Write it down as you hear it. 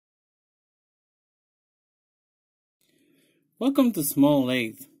Welcome to Small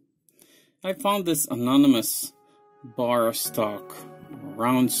Lathe. I found this anonymous bar stock,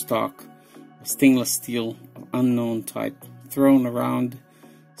 round stock, stainless steel, unknown type, thrown around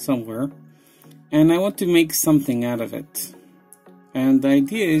somewhere, and I want to make something out of it. And the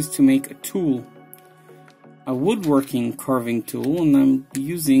idea is to make a tool, a woodworking carving tool, and I'm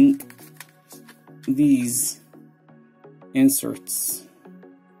using these inserts.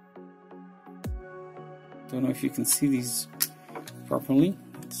 Don't know if you can see these properly.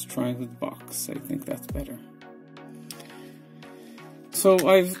 Let's try with the box. I think that's better. So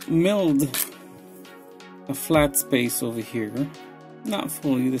I've milled a flat space over here. Not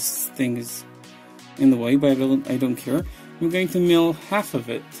fully, this thing is in the way, but I don't care. I'm going to mill half of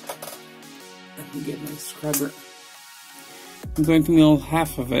it. Let me get my scrubber. I'm going to mill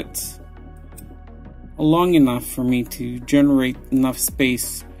half of it long enough for me to generate enough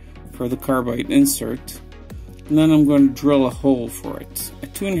space for the carbide insert. And then I'm going to drill a hole for it. A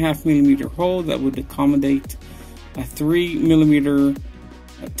 2.5mm hole that would accommodate a 3mm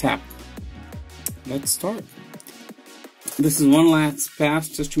tap. Let's start. This is one last pass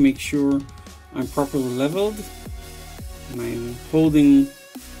just to make sure I'm properly leveled and I'm holding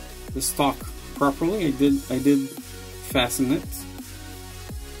the stock properly. I did fasten it.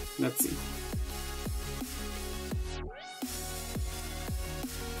 Let's see.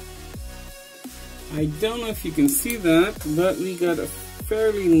 I don't know if you can see that, but we got a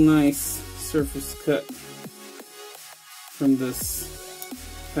fairly nice surface cut from this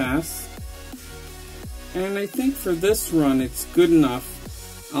pass. And I think for this run it's good enough.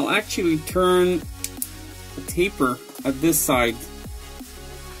 I'll actually turn a taper at this side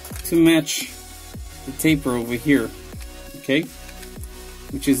to match the taper over here, okay?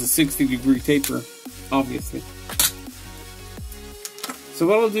 Which is a 60-degree taper, obviously. So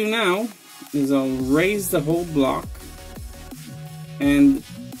what I'll do now is I'll raise the whole block and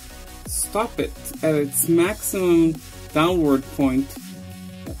stop it at its maximum downward point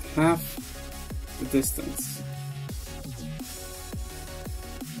at half the distance.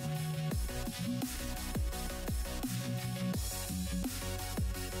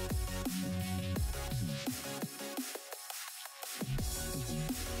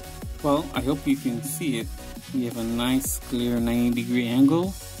 Well, I hope you can see it. We have a nice clear 90-degree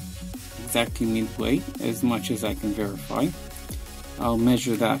angle, exactly midway, as much as I can verify. I'll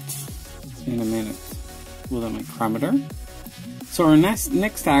measure that in a minute with a micrometer. So our next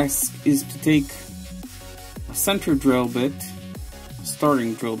task is to take a center drill bit, a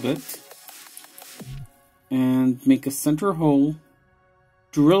starting drill bit, and make a center hole,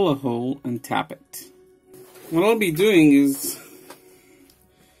 drill a hole, and tap it. What I'll be doing is,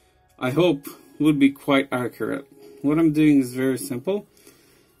 I hope, would be quite accurate. What I'm doing is very simple.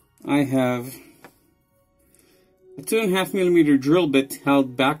 I have a 2.5mm drill bit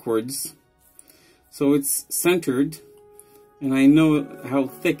held backwards, so it's centered, and I know how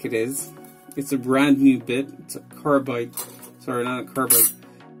thick it is. It's a brand new bit. It's a carbide, sorry, not a carbide,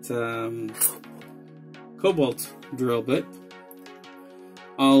 it's a cobalt drill bit.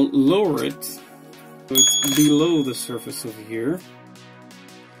 I'll lower it so it's below the surface over here.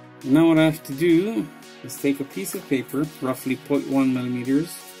 And now what I have to do is take a piece of paper, roughly 0.1mm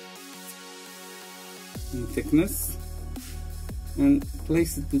in thickness, and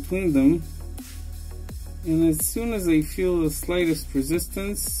place it between them, and as soon as I feel the slightest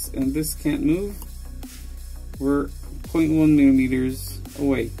resistance and this can't move, we're 0.1mm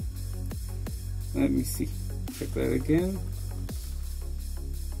away. Let me see, check that again.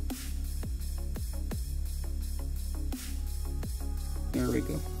 There we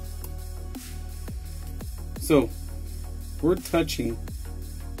go. So we're touching.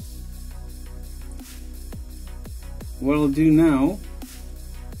 What I'll do now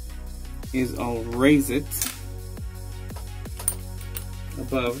is I'll raise it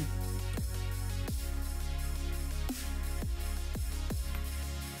above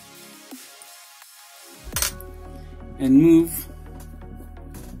and move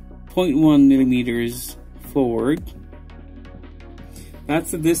 0.1mm forward. That's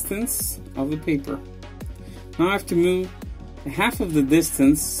the distance of the paper. Now I have to move half of the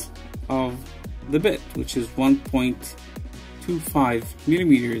distance of the bit, which is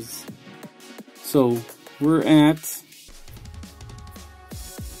 1.25mm. So we're at,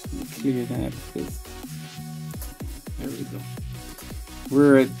 let me clear that because there we go.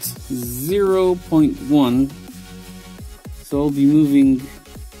 We're at 0.1, so I'll be moving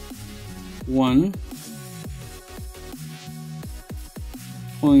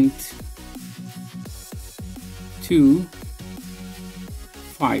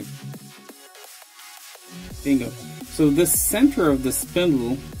 1.25. Bingo. So this center of the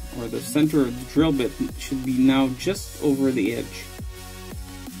spindle, or the center of the drill bit, should be now just over the edge.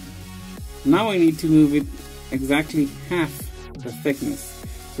 Now I need to move it exactly half the thickness.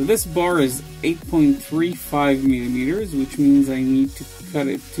 So this bar is 8.35 millimeters, which means I need to cut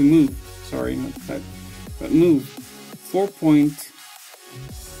it to move. Sorry, not cut, but move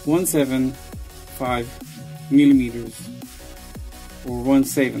 4.175 millimeters, or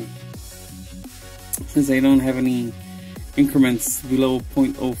 1/7, since I don't have any increments below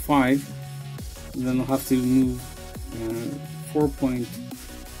 0.05. Then I'll have to move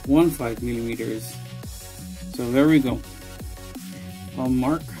 4.15 millimeters. So there we go. I'll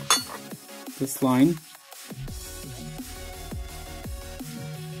mark this line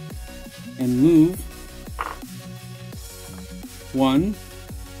and move 1,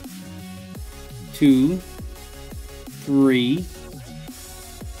 2, 3,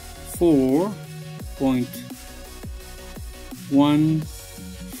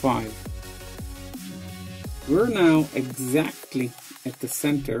 4.15. We're now exactly at the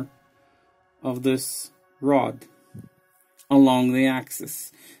center of this rod along the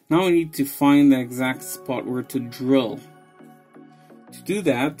axis. Now I need to find the exact spot where to drill. To do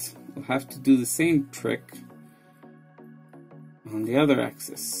that, we'll have to do the same trick on the other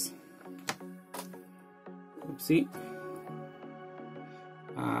axis. Oopsie.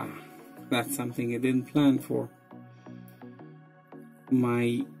 That's something I didn't plan for.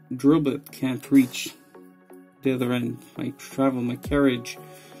 My drill bit can't reach the other end. My carriage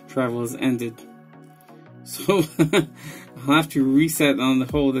travel has ended. So I'll have to reset on the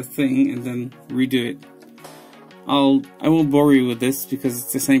whole thing and then redo it. I won't bore you with this because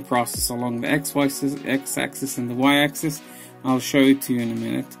it's the same process along the x-axis and the y-axis. I'll show it to you in a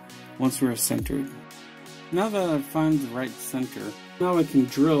minute once we're centered. Now that I've found the right center, now I can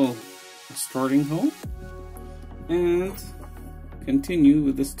drill a starting hole and continue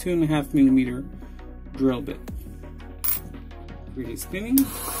with this 2.5 millimeter drill bit. Really spinning.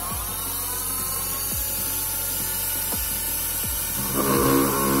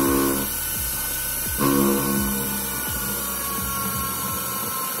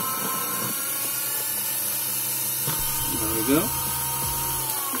 There we go.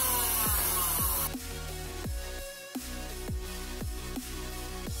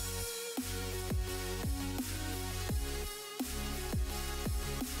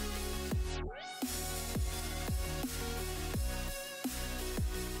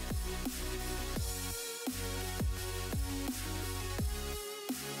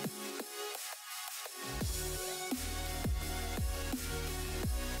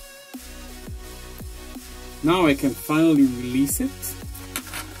 Now I can finally release it,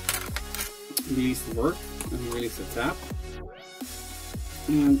 release the work, and release the tap.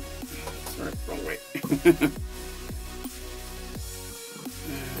 And, sorry, wrong way.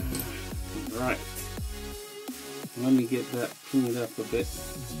 Right. Let me get that cleaned up a bit.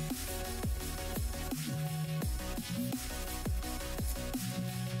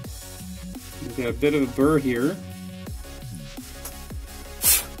 We've got a bit of a burr here.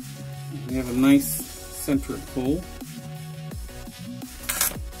 We have a nice centered hole.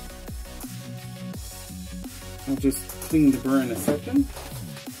 I'll just clean the burr in a second.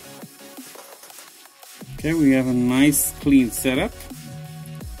 Okay, we have a nice clean setup.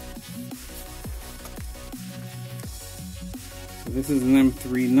 So this is an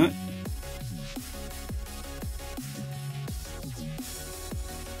M3 nut.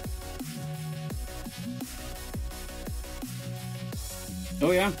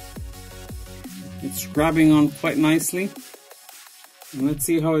 Oh yeah, it's grabbing on quite nicely. And let's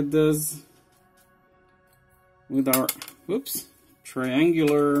see how it does with our, whoops,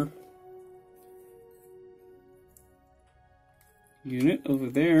 triangular unit over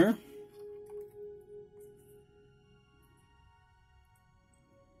there.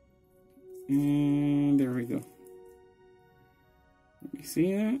 And there we go. Let me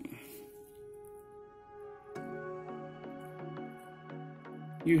see that.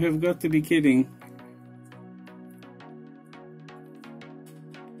 You have got to be kidding.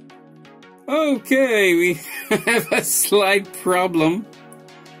 Okay, we have a slight problem.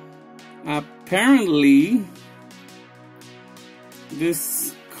 Apparently,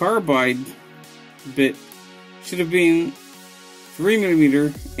 this carbide bit should have been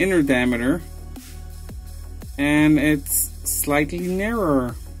 3mm inner diameter, and it's slightly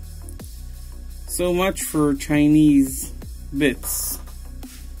narrower. So much for Chinese bits.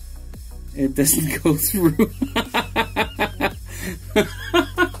 It doesn't go through.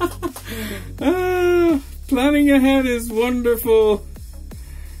 Planning ahead is wonderful,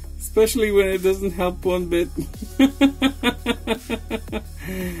 especially when it doesn't help one bit.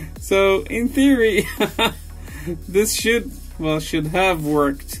 So in theory, this should have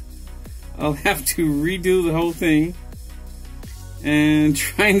worked. I'll have to redo the whole thing and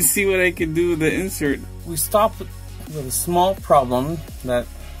try and see what I can do with the insert. We stopped with a small problem that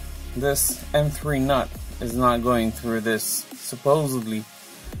this M3 nut is not going through this supposedly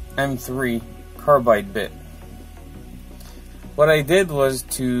M3 carbide bit. What I did was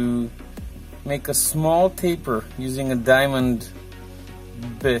to make a small taper using a diamond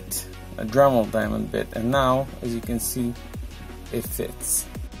bit, a Dremel diamond bit, and now, as you can see, it fits.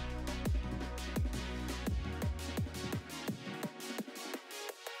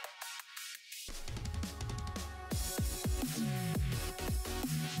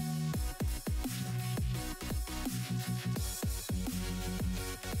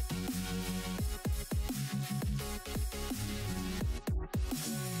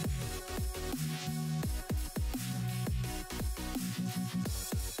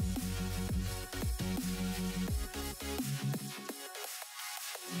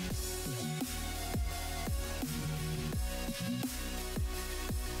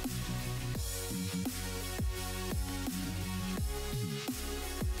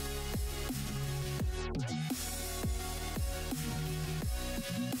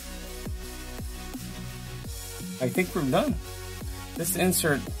 I think we're done. This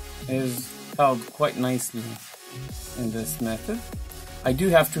insert is held quite nicely in this method. I do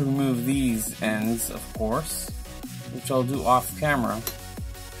have to remove these ends, of course, which I'll do off camera.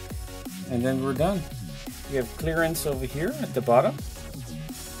 And then we're done. We have clearance over here at the bottom.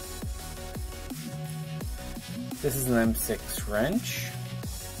 This is an M6 wrench.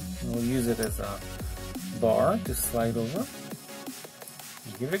 We'll use it as a bar to slide over.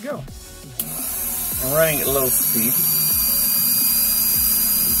 And give it a go. I'm running at low speed. Let's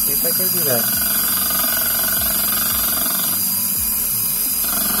see if I can do that.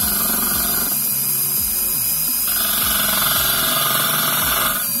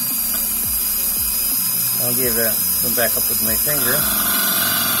 I'll give it some back up with my finger.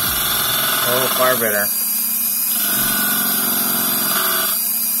 Oh, far better.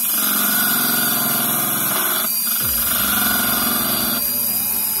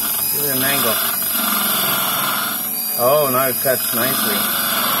 Give it an angle. Oh, now it cuts nicely.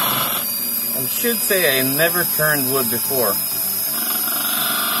 I should say I never turned wood before.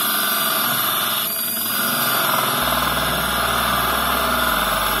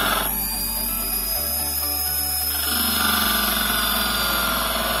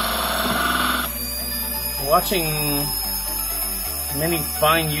 Watching many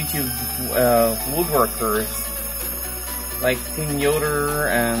fine YouTube woodworkers like Tim Yoder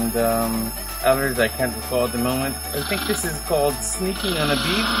and others I can't recall at the moment. I think this is called sneaking on a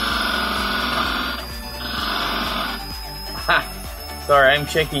bead. Ha! Sorry, I'm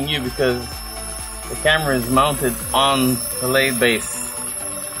shaking you because the camera is mounted on the lathe base.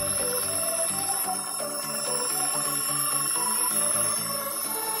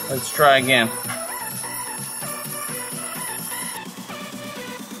 Let's try again.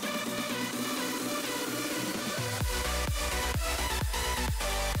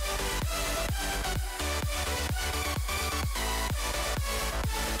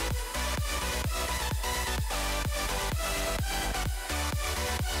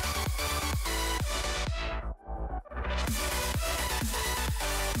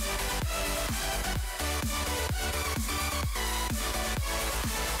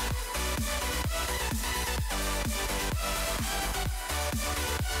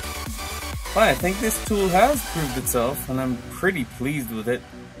 Well, I think this tool has proved itself, and I'm pretty pleased with it,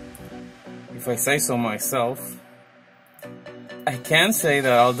 if I say so myself. I can say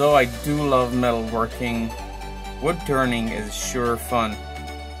that although I do love metalworking, wood turning is sure fun.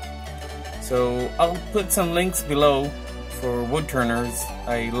 So I'll put some links below for wood turners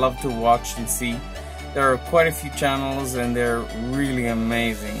I love to watch and see. There are quite a few channels and they're really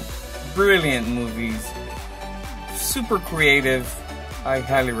amazing. Brilliant movies, super creative. I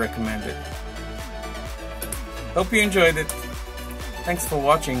highly recommend it. Hope you enjoyed it. Thanks for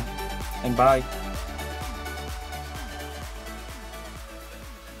watching, and bye.